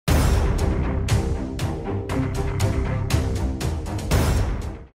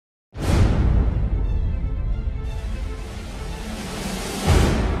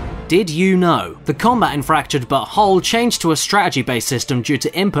Did you know? The combat in Fractured But Whole changed to a strategy-based system due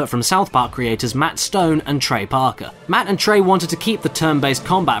to input from South Park creators Matt Stone and Trey Parker. Matt and Trey wanted to keep the turn-based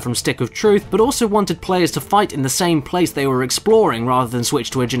combat from Stick of Truth, but also wanted players to fight in the same place they were exploring rather than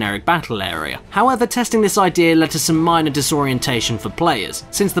switch to a generic battle area. However, testing this idea led to some minor disorientation for players.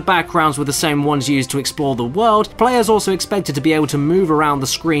 Since the backgrounds were the same ones used to explore the world, players also expected to be able to move around the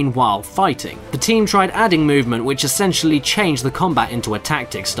screen while fighting. The team tried adding movement, which essentially changed the combat into a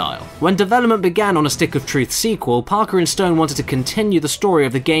tactic style. When development began on a Stick of Truth sequel, Parker and Stone wanted to continue the story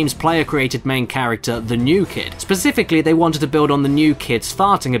of the game's player-created main character, the New Kid. Specifically, they wanted to build on the New Kid's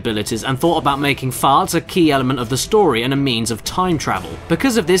farting abilities and thought about making farts a key element of the story and a means of time travel.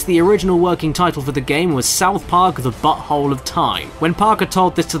 Because of this, the original working title for the game was South Park: The Butthole of Time. When Parker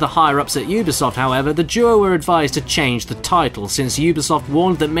told this to the higher-ups at Ubisoft, however, the duo were advised to change the title, since Ubisoft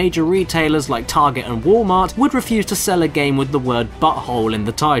warned that major retailers like Target and Walmart would refuse to sell a game with the word butthole in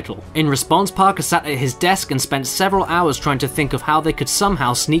the title. In response, Parker sat at his desk and spent several hours trying to think of how they could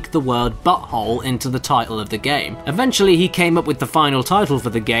somehow sneak the word butthole into the title of the game. Eventually, he came up with the final title for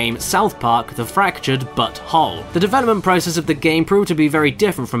the game, South Park: The Fractured But Whole. The development process of the game proved to be very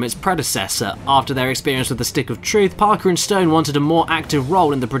different from its predecessor. After their experience with the Stick of Truth, Parker and Stone wanted a more active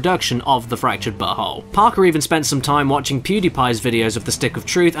role in the production of The Fractured But Whole. Parker even spent some time watching PewDiePie's videos of the Stick of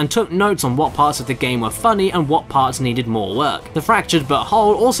Truth and took notes on what parts of the game were funny and what parts needed more work. The Fractured But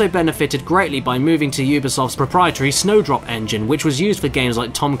Whole also benefited greatly by moving to Ubisoft's proprietary Snowdrop engine, which was used for games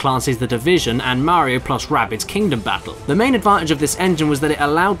like Tom Clancy's The Division and Mario + Rabbids Kingdom Battle. The main advantage of this engine was that it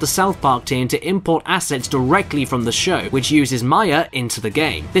allowed the South Park team to import assets directly from the show, which uses Maya into the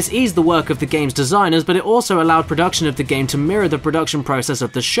game. This eased the work of the game's designers, but it also allowed production of the game to mirror the production process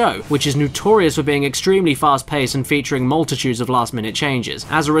of the show, which is notorious for being extremely fast-paced and featuring multitudes of last-minute changes.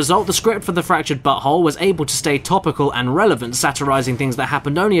 As a result, the script for The Fractured But Whole was able to stay topical and relevant, satirizing things that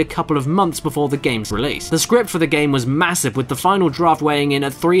happened only a couple of months before the game's release. The script for the game was massive, with the final draft weighing in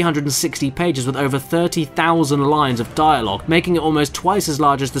at 360 pages with over 30,000 lines of dialogue, making it almost twice as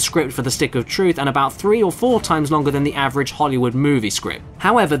large as the script for the Stick of Truth and about 3 or 4 times longer than the average Hollywood movie script.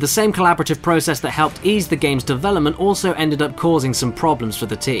 However, the same collaborative process that helped ease the game's development also ended up causing some problems for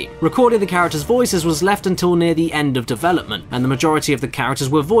the team. Recording the characters' voices was left until near the end of development, and the majority of the characters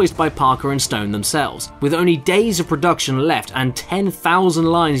were voiced by Parker and Stone themselves. With only days of production left and 10,000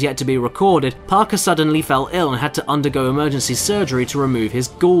 lines yet to be recorded, Parker suddenly fell ill and had to undergo emergency surgery to remove his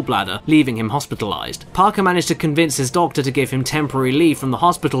gallbladder, leaving him hospitalized. Parker managed to convince his doctor to give him temporary leave from the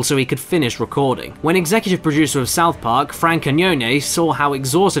hospital so he could finish recording. When executive producer of South Park, Frank Agnone, saw how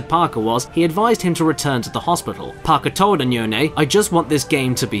exhausted Parker was, he advised him to return to the hospital. Parker told Agnone, "I just want this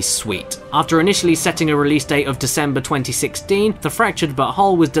game to be sweet." After initially setting a release date of December 2016, The Fractured But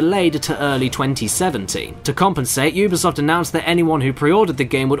Whole was delayed to early 2017. To compensate, Ubisoft announced that anyone who pre-ordered the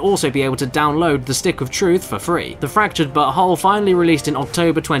game would also be able to download the Stick of Truth for free. The Fractured But Whole finally released in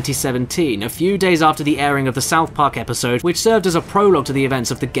October 2017, a few days after the airing of the South Park episode, which served as a prologue to the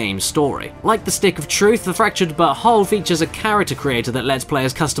events of the game's story. Like the Stick of Truth, The Fractured But Whole features a character creator that lets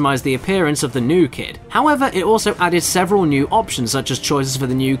players customize the appearance of the New Kid. However, it also added several new options, such as choices for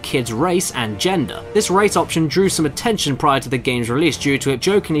the New Kid's race and gender. This race option drew some attention prior to the game's release due to it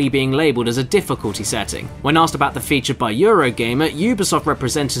jokingly being labelled as a difficulty setting. When asked about the feature by Eurogamer, Ubisoft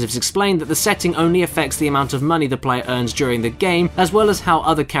representatives explained that the setting only affects the amount of money the player earns during the game, as well as how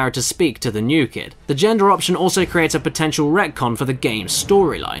other characters speak to the New Kid. The gender option also creates a potential retcon for the game's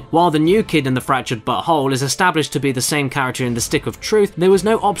storyline. While the New Kid in The Fractured But Whole is established to be the same character in the Stick of Truth, there was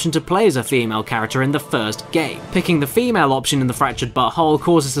no option to play as a female character in the first game. Picking the female option in The Fractured But Whole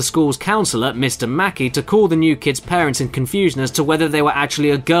causes the school's counselor, Mr. Mackey, to call the New Kid's parents in confusion as to whether they were actually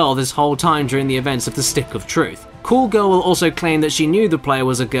a girl this whole time during the events of the Stick of Truth. Cool Girl will also claim that she knew the player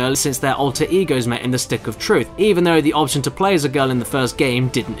was a girl since their alter egos met in the Stick of Truth, even though the option to play as a girl in the first game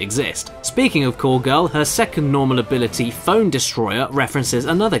didn't exist. Speaking of Cool Girl, her second normal ability, Phone Destroyer, references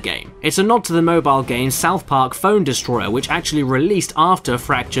another game. It's a nod to the mobile game South Park Phone Destroyer, which actually released after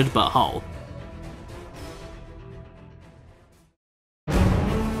Fractured But Whole.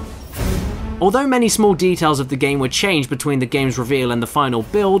 Although many small details of the game were changed between the game's reveal and the final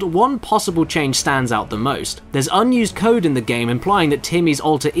build, one possible change stands out the most. There's unused code in the game implying that Timmy's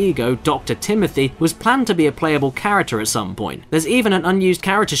alter ego, Dr. Timothy, was planned to be a playable character at some point. There's even an unused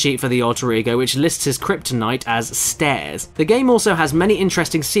character sheet for the alter ego which lists his kryptonite as stairs. The game also has many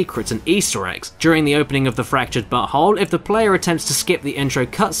interesting secrets and Easter eggs. During the opening of The Fractured But Whole, if the player attempts to skip the intro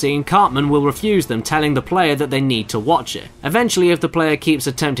cutscene, Cartman will refuse them, telling the player that they need to watch it. Eventually, if the player keeps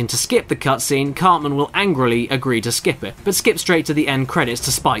attempting to skip the cutscene, cutscene, Cartman will angrily agree to skip it, but skip straight to the end credits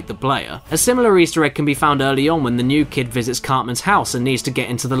to spite the player. A similar Easter egg can be found early on when the new kid visits Cartman's house and needs to get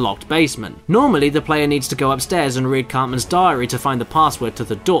into the locked basement. Normally, the player needs to go upstairs and read Cartman's diary to find the password to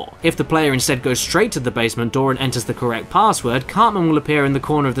the door. If the player instead goes straight to the basement door and enters the correct password, Cartman will appear in the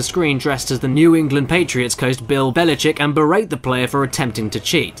corner of the screen dressed as the New England Patriots coach Bill Belichick and berate the player for attempting to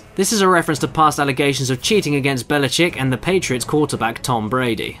cheat. This is a reference to past allegations of cheating against Belichick and the Patriots quarterback Tom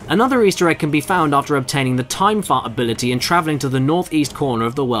Brady. Another Easter egg can be found after obtaining the time fart ability and travelling to the northeast corner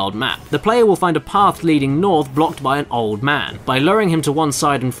of the world map. The player will find a path leading north blocked by an old man. By luring him to one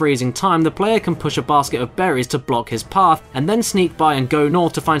side and freezing time, the player can push a basket of berries to block his path and then sneak by and go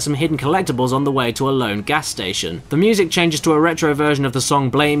north to find some hidden collectibles on the way to a lone gas station. The music changes to a retro version of the song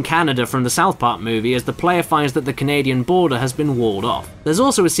Blame Canada from the South Park movie as the player finds that the Canadian border has been walled off. There's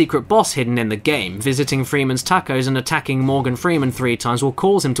also a secret boss hidden in the game. Visiting Freeman's Tacos and attacking Morgan Freeman 3 times will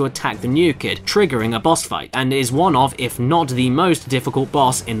cause him to attack the new kid, triggering a boss fight, and is one of, if not the most difficult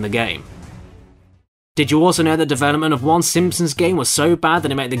boss in the game. Did you also know that development of one Simpsons game was so bad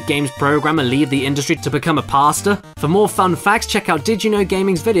that it made the game's programmer leave the industry to become a pastor? For more fun facts, check out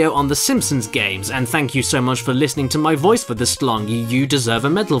DidYouKnowGaming's video on the Simpsons games, and thank you so much for listening to my voice for this long. You deserve a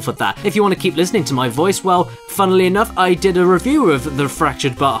medal for that. If you want to keep listening to my voice, well, funnily enough, I did a review of The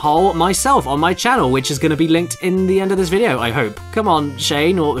Fractured Butthole myself on my channel, which is going to be linked in the end of this video, I hope. Come on,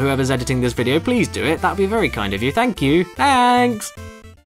 Shane, or whoever's editing this video, please do it. That'd be very kind of you. Thank you. Thanks!